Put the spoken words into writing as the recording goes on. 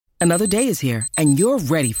Another day is here, and you're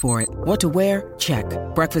ready for it. What to wear? Check.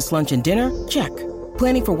 Breakfast, lunch, and dinner? Check.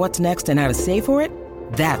 Planning for what's next and how to save for it?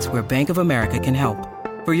 That's where Bank of America can help.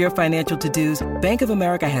 For your financial to-dos, Bank of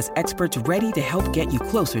America has experts ready to help get you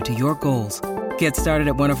closer to your goals. Get started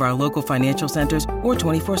at one of our local financial centers or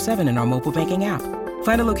 24/7 in our mobile banking app.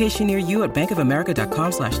 Find a location near you at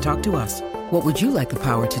bankofamerica.com/talktous. What would you like the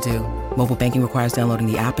power to do? Mobile banking requires downloading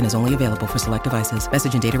the app and is only available for select devices.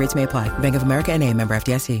 Message and data rates may apply. Bank of America N.A., member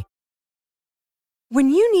FDIC. When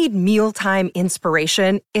you need mealtime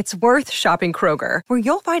inspiration, it's worth shopping Kroger, where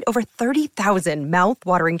you'll find over 30,000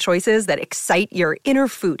 mouth-watering choices that excite your inner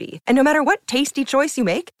foodie. And no matter what tasty choice you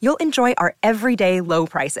make, you'll enjoy our everyday low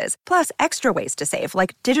prices, plus extra ways to save,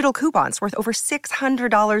 like digital coupons worth over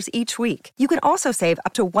 $600 each week. You can also save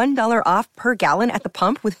up to $1 off per gallon at the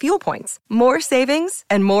pump with fuel points. More savings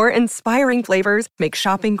and more inspiring flavors make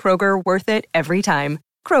shopping Kroger worth it every time.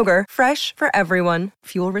 Kroger, fresh for everyone.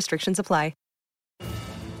 Fuel restrictions apply.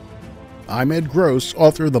 I'm Ed Gross,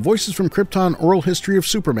 author of the Voices from Krypton Oral History of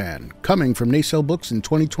Superman, coming from Nacelle Books in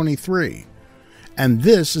 2023. And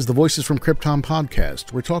this is the Voices from Krypton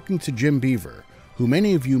podcast. We're talking to Jim Beaver, who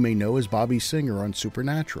many of you may know as Bobby Singer on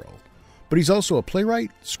Supernatural. But he's also a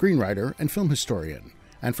playwright, screenwriter, and film historian,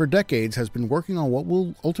 and for decades has been working on what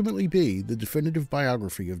will ultimately be the definitive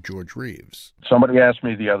biography of George Reeves. Somebody asked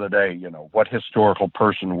me the other day, what historical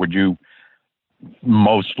person would you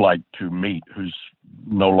most like to meet who's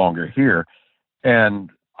no longer here? And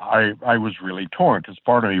I was really torn, because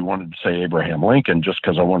part of me wanted to say Abraham Lincoln just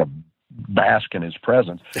because I want to bask in his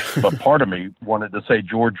presence. But part of me wanted to say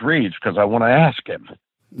George Reeves because I want to ask him.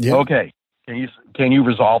 Yep. Okay, can you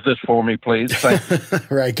resolve this for me, please? Thank you.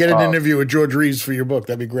 Right, get an interview with George Reeves for your book.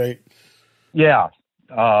 That'd be great. Yeah.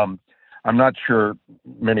 I'm not sure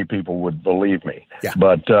many people would believe me. Yeah.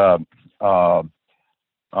 But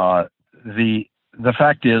the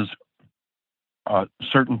fact is,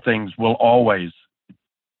 certain things will always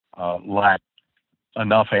lack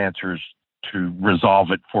enough answers to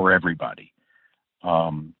resolve it for everybody,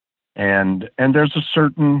 and there's a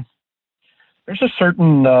certain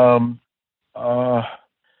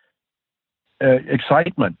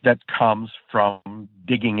excitement that comes from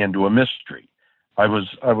digging into a mystery. I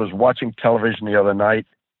was watching television the other night,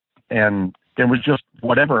 and there was just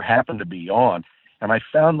whatever happened to be on, and I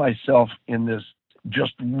found myself in this,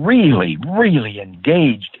 just really, really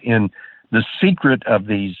engaged in the secret of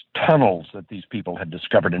these tunnels that these people had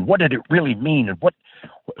discovered, and what did it really mean, and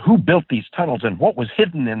who built these tunnels, and what was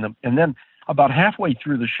hidden in them. And then about halfway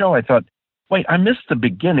through the show, I thought, wait, I missed the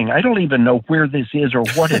beginning. I don't even know where this is or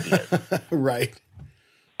what it is. Right.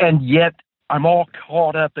 And yet I'm all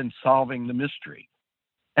caught up in solving the mystery.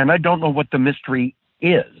 And I don't know what the mystery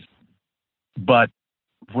is. But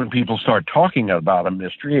when people start talking about a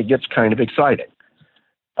mystery, it gets kind of exciting.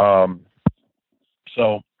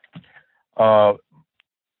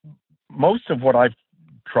 Most of what I've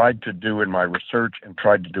tried to do in my research and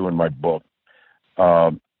tried to do in my book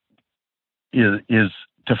is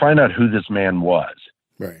to find out who this man was,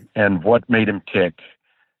 right, and what made him tick,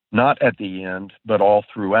 not at the end, but all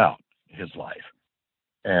throughout his life.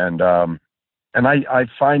 And I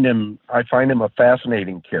find him a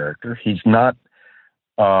fascinating character. He's not,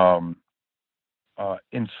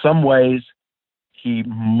 in some ways, he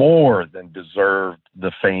more than deserved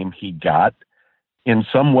the fame he got. In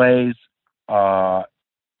some ways,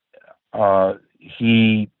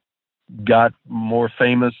 he got more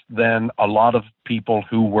famous than a lot of people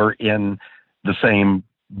who were in the same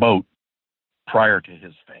boat prior to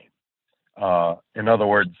his fame. In other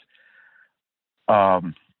words,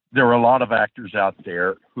 there are a lot of actors out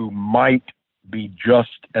there who might be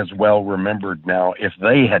just as well remembered now if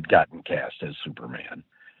they had gotten cast as Superman.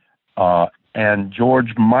 And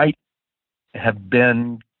George might have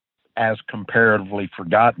been as comparatively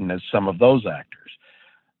forgotten as some of those actors.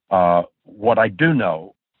 What I do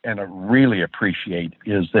know, and I really appreciate,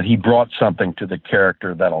 is that he brought something to the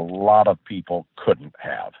character that a lot of people couldn't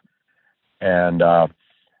have. And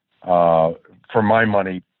for my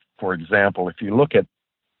money, for example, if you look at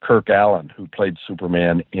Kirk Alyn, who played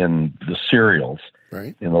Superman in the serials,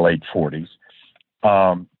 right, in the late 40s,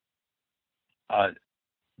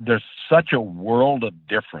 there's such a world of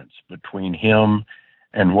difference between him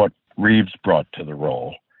and what Reeves brought to the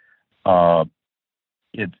role. I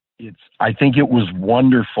think it was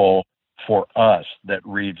wonderful for us that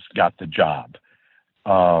Reeves got the job,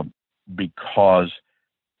 because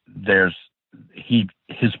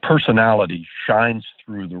his personality shines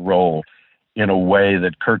through the role in a way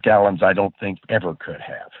that Kirk Alyn's, I don't think, ever could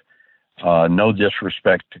have. No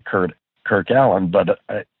disrespect to Kirk Alyn, but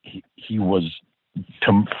he was,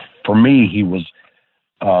 for me, he was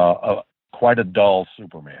quite a dull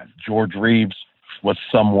Superman. George Reeves was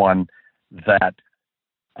someone that,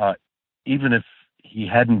 even if he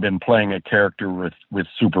hadn't been playing a character with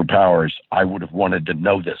superpowers, I would have wanted to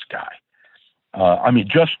know this guy.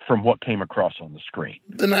 Just from what came across on the screen.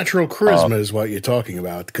 The natural charisma is what you're talking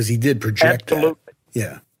about, because he did project absolutely. that.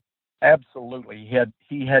 Yeah. Absolutely.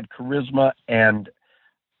 He had charisma, and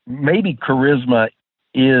maybe charisma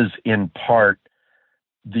is in part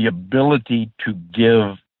the ability to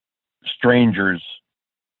give strangers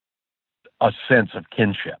a sense of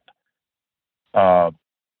kinship or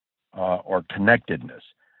connectedness.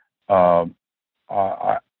 Of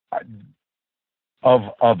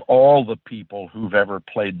all the people who've ever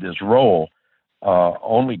played this role,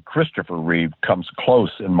 only Christopher Reeve comes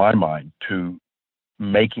close in my mind to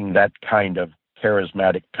making that kind of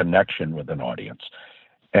charismatic connection with an audience.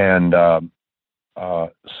 And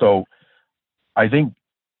so I think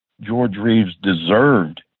George Reeves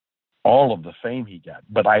deserved all of the fame he got.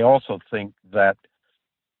 But I also think that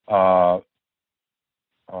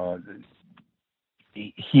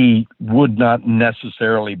he would not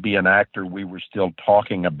necessarily be an actor we were still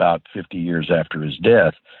talking about 50 years after his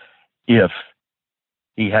death if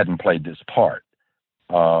he hadn't played this part.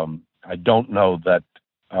 I don't know that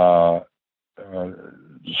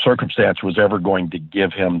circumstance was ever going to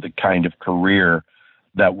give him the kind of career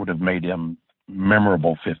that would have made him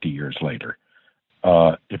memorable 50 years later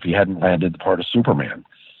if he hadn't landed the part of Superman.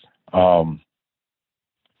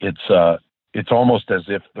 It's almost as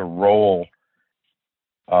if the role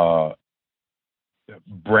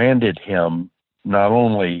branded him not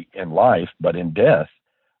only in life but in death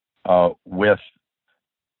with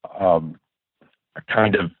a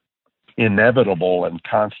kind of inevitable and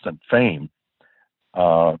constant fame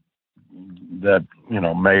that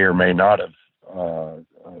may or may not have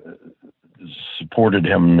supported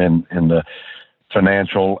him in the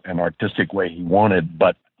financial and artistic way he wanted,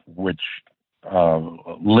 but which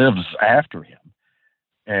lives after him.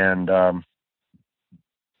 And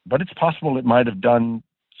but it's possible it might have done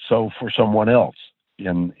so for someone else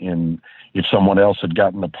in if someone else had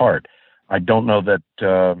gotten the part. I don't know that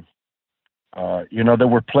there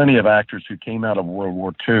were plenty of actors who came out of World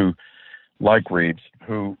War II like Reeves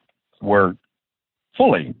who were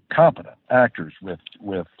fully competent actors with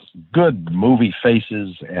good movie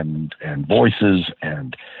faces and voices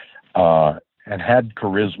and had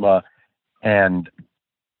charisma and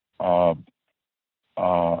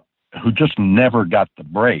who just never got the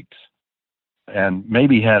breaks, and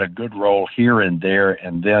maybe had a good role here and there,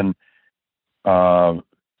 and then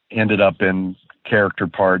ended up in character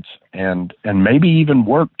parts and maybe even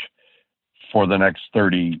worked for the next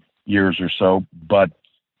 30 years or so, but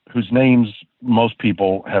whose names most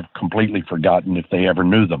people have completely forgotten if they ever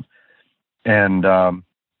knew them. And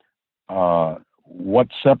what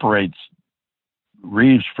separates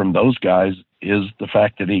Reeves from those guys is the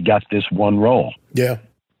fact that he got this one role. Yeah.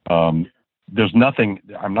 There's nothing,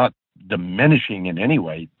 I'm not diminishing in any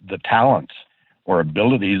way the talents or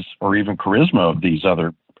abilities or even charisma of these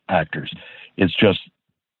other actors. It's just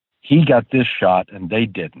he got this shot and they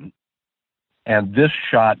didn't. And this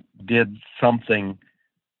shot did something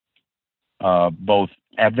both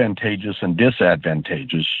advantageous and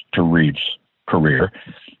disadvantageous to Reeves' career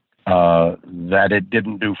that it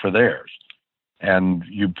didn't do for theirs. And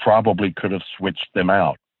you probably could have switched them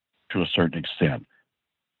out to a certain extent.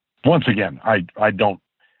 Once again, I don't,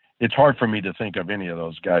 it's hard for me to think of any of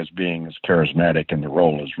those guys being as charismatic in the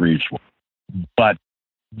role as Reeves was. But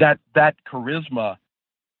that charisma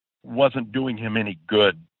wasn't doing him any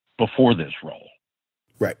good before this role.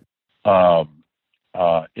 Right.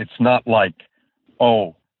 It's not like,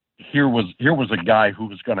 here was a guy who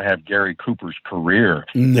was going to have Gary Cooper's career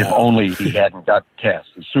if only he hadn't got cast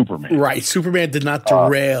as Superman. Right. Superman did not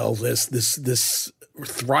derail this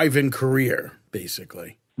thriving career,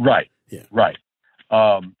 basically. Right. Yeah. Right.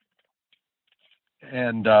 But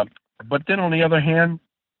then on the other hand,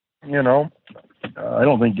 I don't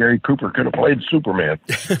think Gary Cooper could have played Superman.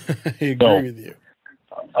 I agree with you.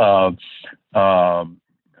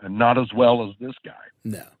 Not as well as this guy.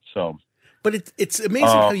 No. So, but it's amazing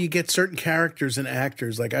how you get certain characters and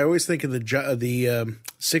actors. Like I always think of the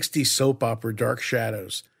 60s soap opera Dark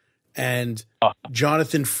Shadows, and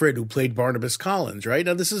Jonathan Frid, who played Barnabas Collins. Right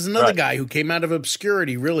now, this is another guy who came out of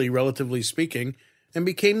obscurity, really, relatively speaking, and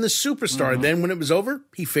became the superstar. Mm-hmm. And then when it was over,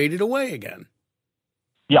 he faded away again.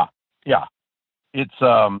 Yeah, yeah. It's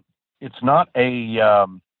not a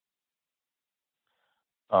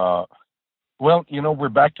well, we're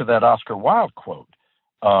back to that Oscar Wilde quote.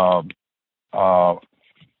 I'm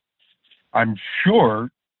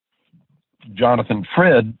sure Jonathan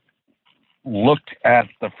Frid looked at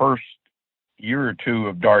the first year or two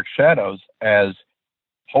of Dark Shadows as,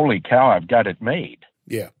 holy cow, I've got it made.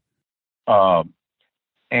 Yeah.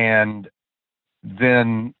 And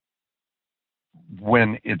then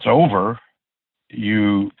when it's over,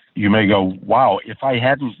 you may go, wow, if I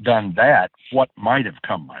hadn't done that, what might have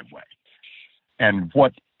come my way? And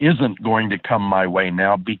what isn't going to come my way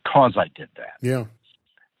now because I did that? Yeah.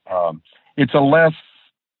 It's a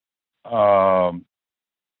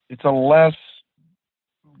less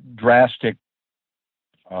drastic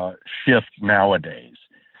shift nowadays.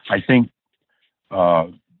 I think,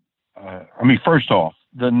 first off,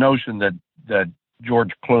 the notion that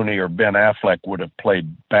George Clooney or Ben Affleck would have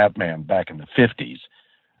played Batman back in the 50s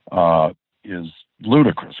is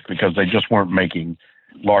ludicrous, because they just weren't making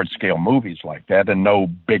large-scale movies like that, and no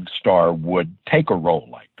big star would take a role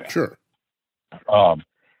like that. Sure.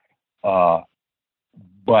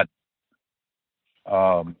 But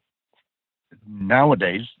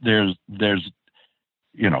nowadays, there's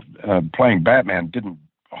playing Batman didn't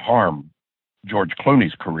harm George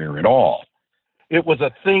Clooney's career at all. It was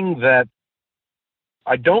a thing that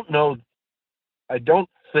I don't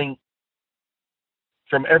think,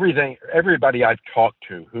 from everybody I've talked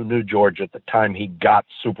to who knew George at the time he got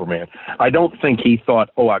Superman, I don't think he thought,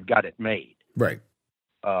 oh, I've got it made. Right.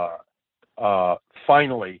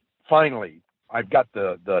 Finally, I've got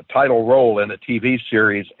the title role in a TV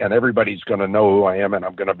series, and everybody's going to know who I am, and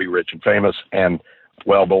I'm going to be rich and famous and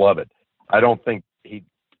well beloved. I don't think he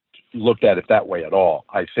looked at it that way at all.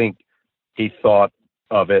 I think he thought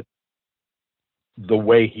of it the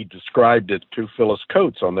way he described it to Phyllis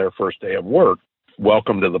Coates on their first day of work: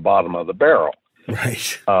 welcome to the bottom of the barrel.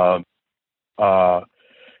 Right. But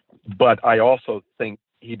I also think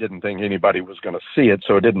he didn't think anybody was going to see it,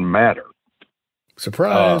 so it didn't matter.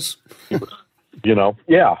 Surprise.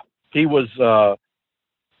 Yeah. He was,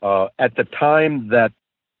 at the time that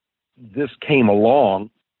this came along,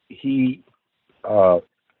 he, a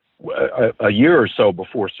year or so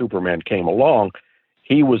before Superman came along,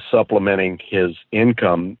 he was supplementing his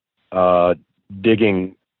income,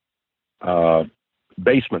 digging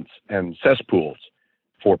basements and cesspools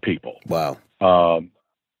for people. Wow.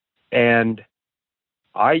 And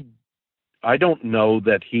I don't know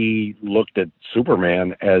that he looked at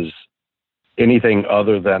Superman as anything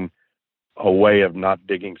other than a way of not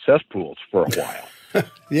digging cesspools for a while.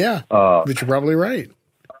 Yeah, but you're probably right.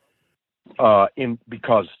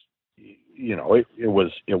 Because it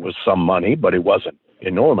was some money, but it wasn't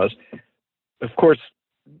enormous. Of course,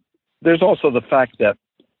 there's also the fact that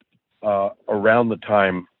around the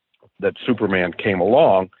time that Superman came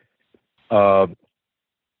along,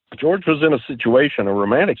 George was in a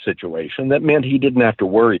romantic situation, that meant he didn't have to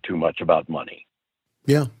worry too much about money.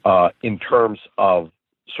 Yeah. In terms of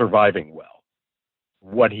surviving well.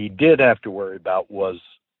 What he did have to worry about was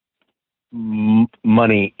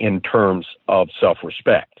money in terms of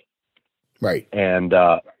self-respect. Right. And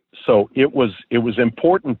so it was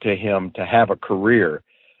important to him to have a career,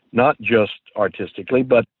 not just artistically,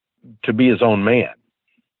 but to be his own man.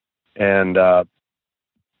 And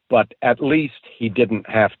but at least he didn't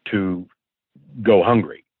have to go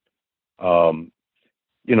hungry.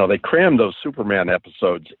 They crammed those Superman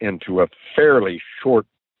episodes into a fairly short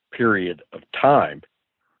period of time,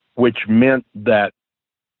 which meant that,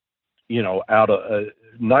 out of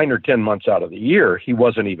 9 or 10 months out of the year, he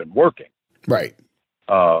wasn't even working. Right.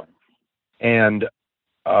 And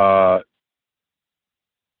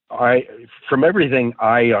from everything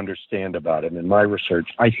I understand about him in my research,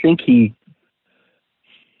 I think he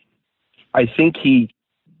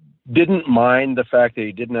didn't mind the fact that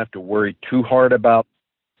he didn't have to worry too hard about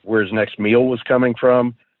where his next meal was coming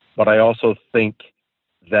from, but I also think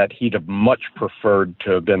that he'd have much preferred to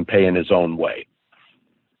have been paying his own way.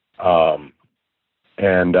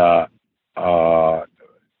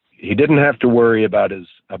 He didn't have to worry about his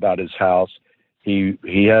house.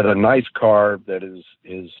 He had a nice car that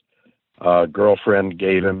his girlfriend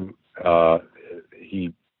gave him.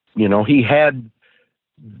 He had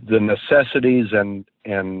the necessities and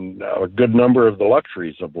a good number of the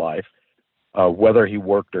luxuries of life, whether he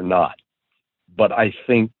worked or not. But I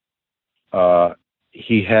think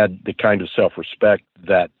he had the kind of self-respect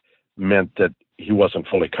that meant that he wasn't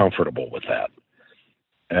fully comfortable with that.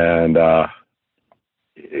 And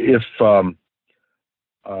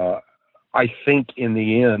I think in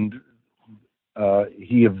the end,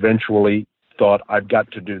 he eventually thought, I've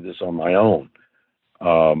got to do this on my own.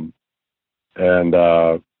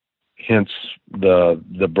 Hence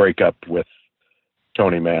the breakup with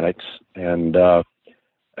Tony Mannix and the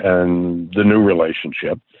new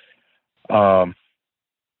relationship.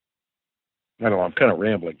 I don't know, I'm kind of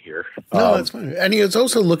rambling here. No, that's fine. And he was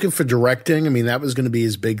also looking for directing. I mean, that was going to be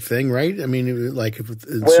his big thing, right? I mean,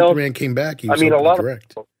 if Superman came back, he was hoping to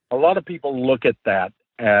direct. A lot of people look at that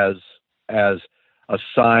as a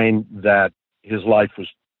sign that his life was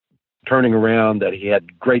turning around, that he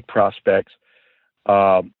had great prospects.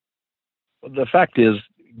 The fact is,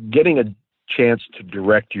 getting a chance to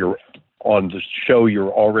direct on the show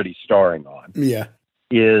you're already starring on,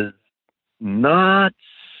 is not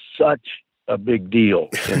such a big deal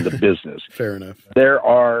in the business. Fair enough. There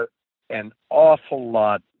are an awful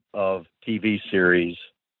lot of TV series,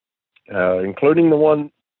 including the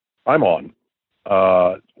one I'm on,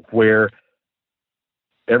 where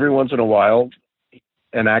every once in a while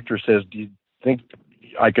an actor says, "Do you think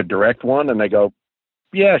I could direct one?" And they go,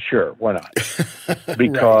 "Yeah, sure, why not?"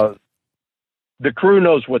 Because the crew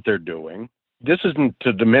knows what they're doing. This isn't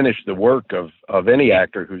to diminish the work of any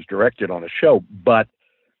actor who's directed on a show, but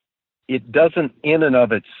it doesn't in and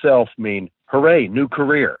of itself mean, hooray, new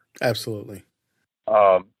career. Absolutely.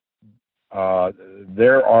 There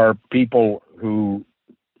are people who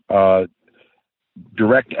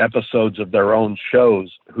direct episodes of their own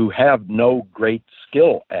shows who have no great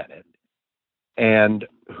skill at it and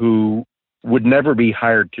who would never be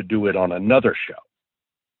hired to do it on another show.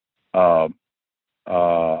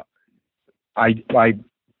 I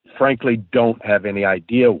frankly don't have any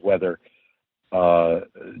idea whether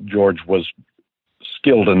George was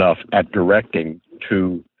skilled enough at directing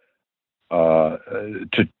to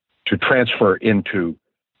transfer into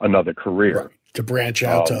another career, right. To branch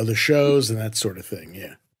out to other shows and that sort of thing.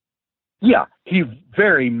 Yeah. Yeah, he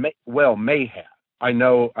very may have. I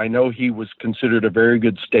know he was considered a very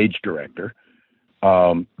good stage director,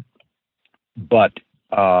 but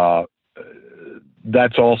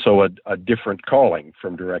that's also a different calling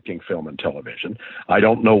from directing film and television. I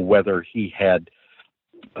don't know whether he had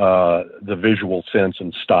the visual sense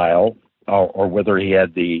and style, or whether he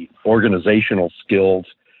had the organizational skills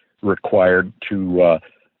required to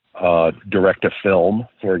direct a film,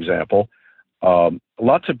 for example.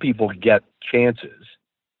 Lots of people get chances,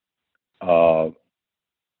 but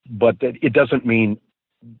it doesn't mean,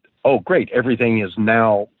 oh, great, everything is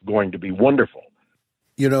now going to be wonderful.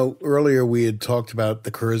 You know, earlier we had talked about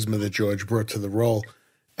the charisma that George brought to the role.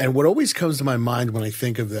 And what always comes to my mind when I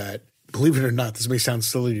think of that, believe it or not, this may sound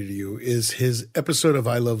silly to you, is his episode of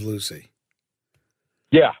I Love Lucy.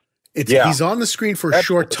 Yeah. He's on the screen for a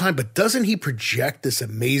short time, but doesn't he project this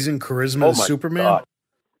amazing charisma as Superman? God.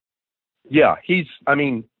 Yeah, he's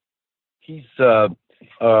got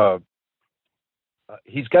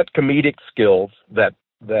comedic skills that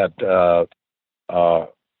are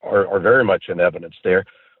very much in evidence there,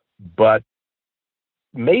 but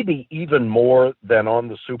maybe even more than on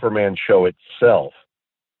the Superman show itself,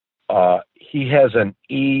 he has an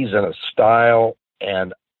ease and a style,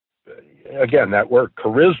 and again, that word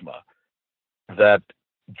charisma, that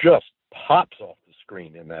just pops off the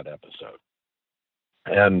screen in that episode.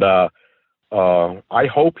 And I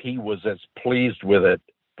hope he was as pleased with it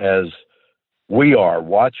as we are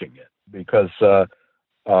watching it, because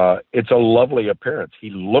it's a lovely appearance.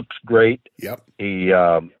 He looks great. Yep.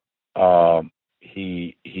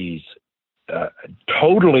 He's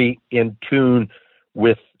totally in tune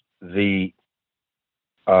with the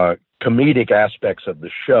comedic aspects of the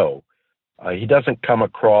show. He doesn't come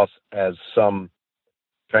across as some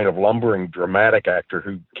kind of lumbering dramatic actor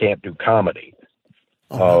who can't do comedy,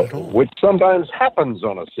 which sometimes happens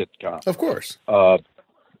on a sitcom. Of course.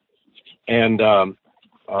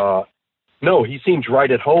 No, he seems right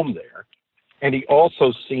at home there. And he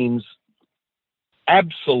also seems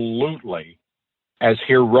absolutely as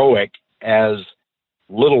heroic as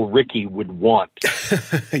little Ricky would want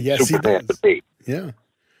yes, Superman to be. Yeah.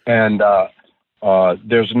 And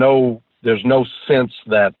there's no sense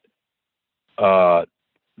that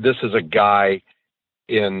this is a guy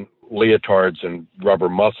in leotards and rubber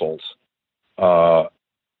muscles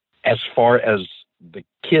as far as the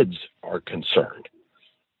kids are concerned.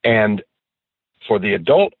 And for the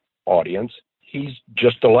adult audience, he's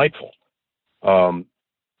just delightful. I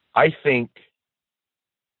think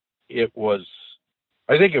it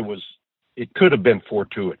could have been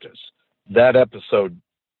fortuitous. That episode,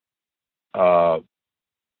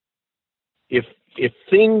 if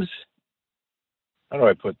things, how do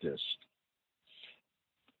I put this?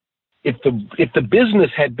 If the business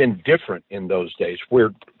had been different in those days, where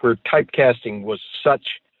typecasting was such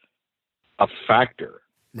a factor,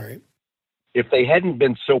 right? If they hadn't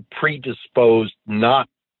been so predisposed not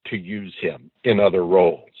to use him in other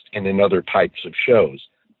roles and in other types of shows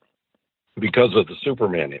because of the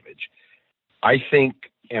Superman image, I think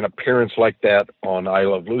an appearance like that on I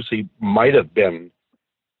Love Lucy might have been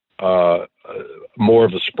more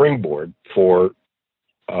of a springboard for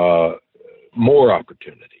more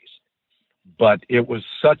opportunities. But it was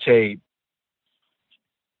such a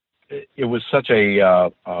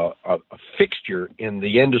fixture in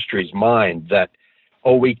the industry's mind that,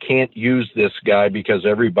 oh, we can't use this guy because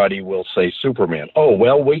everybody will say Superman. Oh,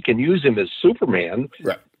 well, we can use him as Superman,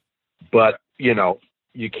 Right. but, you know,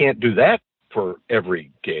 you can't do that for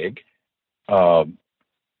every gig.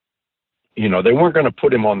 You know, they weren't going to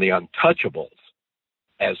put him on The Untouchables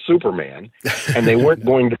as Superman, and they weren't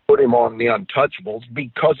going to put him on The Untouchables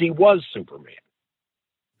because he was Superman.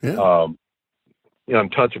 Yeah. The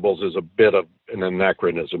Untouchables is a bit of an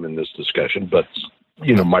anachronism in this discussion, but,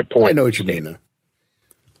 you know, my point. I know what you mean, though.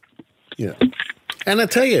 Yeah. And I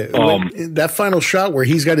tell you, that final shot where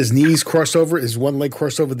he's got his knees crossed over, his one leg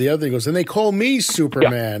crossed over the other, he goes, and they call me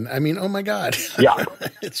Superman. Yeah. I mean, oh my God. Yeah.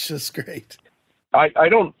 It's just great. I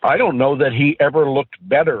don't know that he ever looked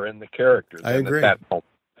better in the character than I agree. at that moment.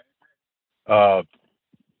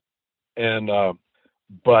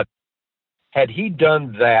 But had he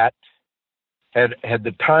done that, had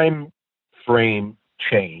the time frame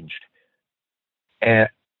changed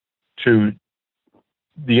to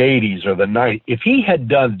the 80s or the 90s, if he had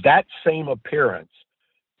done that same appearance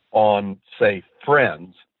on, say,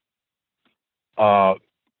 Friends,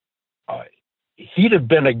 he'd have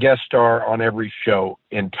been a guest star on every show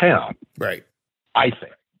in town. Right. I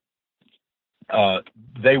think.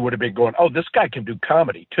 They would have been going, oh, this guy can do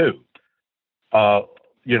comedy too.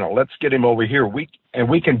 You know, let's get him over here. We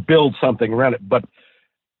can build something around it. But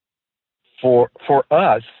for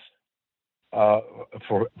us,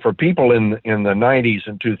 for people in the 90s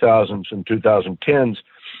and 2000s and 2010s,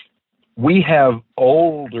 we have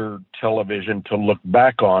older television to look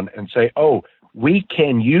back on and say, oh, we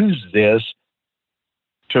can use this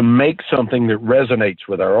to make something that resonates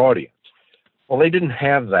with our audience. Well, they didn't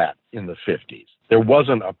have that in the 50s. There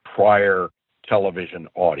wasn't a prior television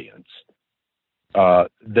audience.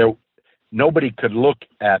 Nobody could look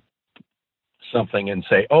at something and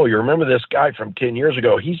say, oh, you remember this guy from 10 years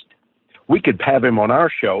ago? We could have him on our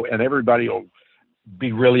show and everybody will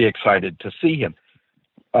be really excited to see him.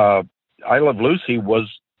 I Love Lucy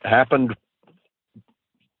happened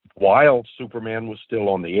while Superman was still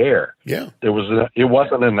on the air. Yeah. It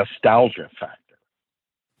wasn't a nostalgia factor.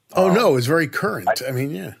 Oh, no, it was very current. I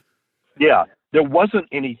mean, yeah. Yeah. There wasn't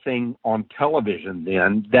anything on television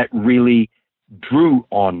then that really drew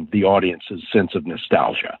on the audience's sense of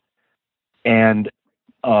nostalgia. And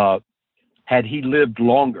had he lived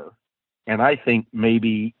longer, and I think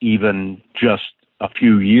maybe even just a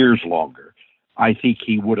few years longer, I think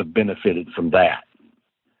he would have benefited from that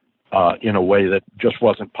in a way that just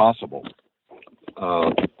wasn't possible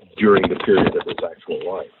during the period of his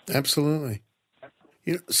actual life. Absolutely.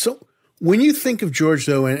 You know, so when you think of George,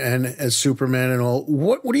 though, and as Superman and all,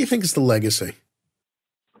 what do you think is the legacy?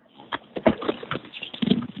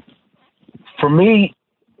 For me,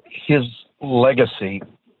 his legacy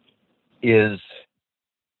is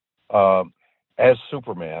as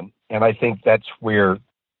Superman, and I think that's where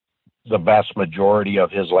the vast majority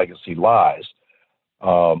of his legacy lies.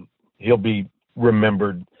 He'll be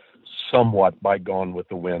remembered somewhat by Gone with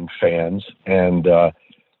the Wind fans, and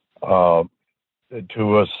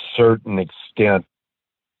to a certain extent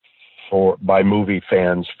by movie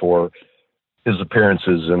fans for his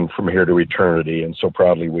appearances in From Here to Eternity and So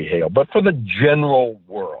Proudly We Hail. But for the general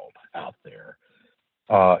world out there,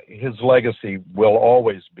 his legacy will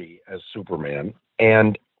always be as Superman.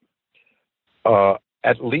 And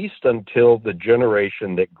at least until the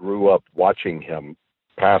generation that grew up watching him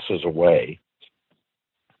passes away,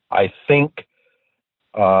 I think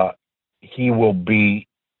he will be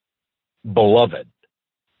beloved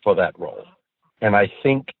for that role. And I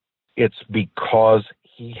think it's because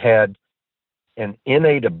he had an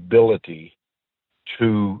innate ability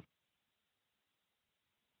to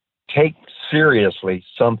take seriously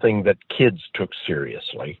something that kids took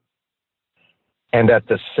seriously, and at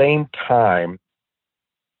the same time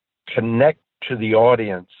connect to the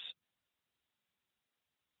audience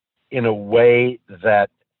in a way that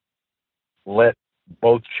let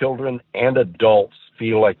both children and adults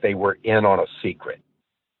feel like they were in on a secret.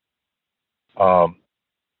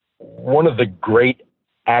 One of the great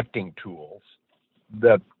acting tools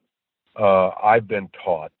that I've been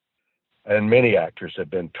taught, and many actors have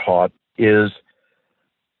been taught, is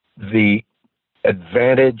the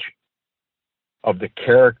advantage of the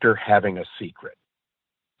character having a secret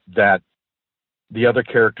that the other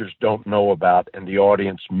characters don't know about and the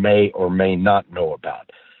audience may or may not know about.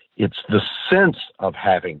 It's the sense of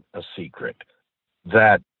having a secret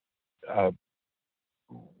that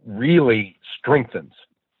really strengthens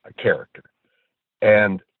a character.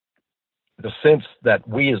 And the sense that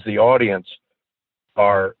we as the audience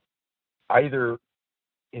are either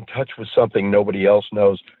in touch with something nobody else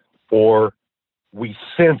knows, or we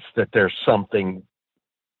sense that there's something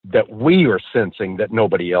that we are sensing that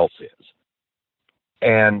nobody else is.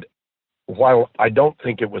 And while I don't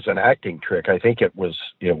think it was an acting trick, I think it was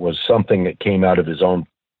something that came out of his own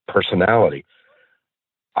personality.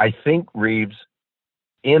 I think Reeves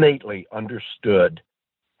innately understood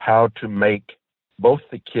how to make both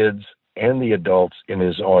the kids and the adults in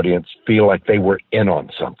his audience feel like they were in on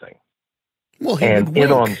something. Well,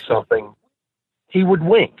 in on something, he would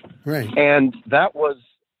wink. Right. And that was,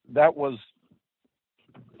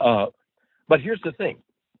 but here's the thing.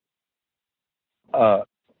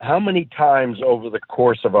 How many times over the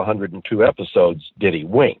course of 102 episodes did he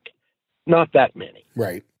wink? Not that many.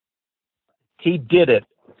 Right. He did it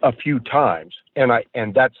a few times, and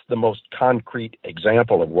that's the most concrete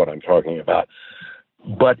example of what I'm talking about.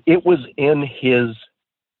 But it was in his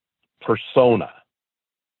persona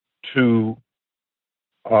to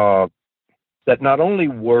that not only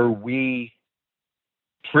were we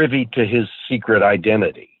privy to his secret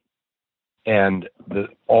identity and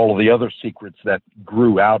all of the other secrets that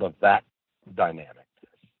grew out of that dynamic,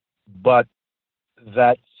 but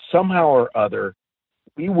that somehow or other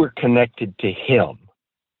we were connected to him,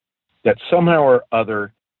 that somehow or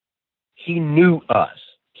other he knew us.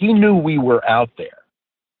 He knew we were out there.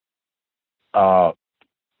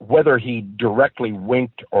 Whether he directly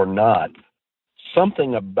winked or not,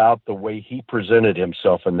 something about the way he presented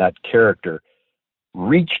himself in that character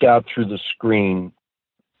reached out through the screen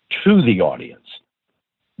to the audience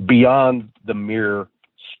beyond the mere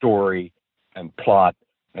story and plot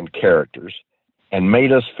and characters, and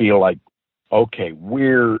made us feel like, okay,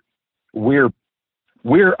 we're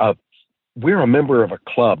a member of a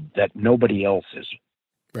club that nobody else is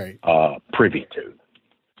right. Privy to.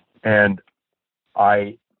 And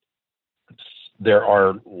there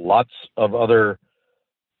are lots of other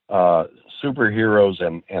superheroes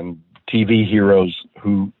and TV heroes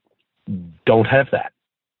who don't have that.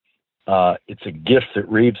 It's a gift that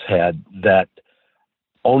Reeves had that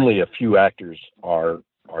only a few actors are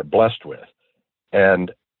blessed with,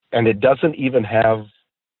 and it doesn't even have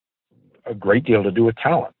a great deal to do with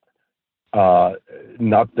talent.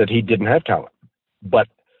 Not that he didn't have talent, but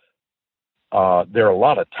there are a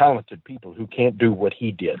lot of talented people who can't do what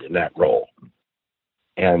he did in that role,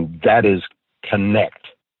 and that is connect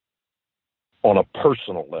on a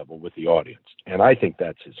personal level with the audience, and I think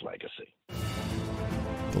that's his legacy.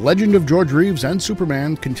 The legend of George Reeves and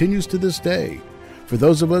Superman continues to this day for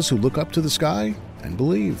those of us who look up to the sky and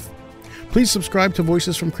believe. Please subscribe to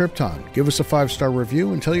Voices from Krypton, give us a 5-star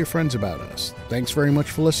review, and tell your friends about us. Thanks very much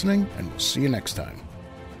for listening, and we'll see you next time.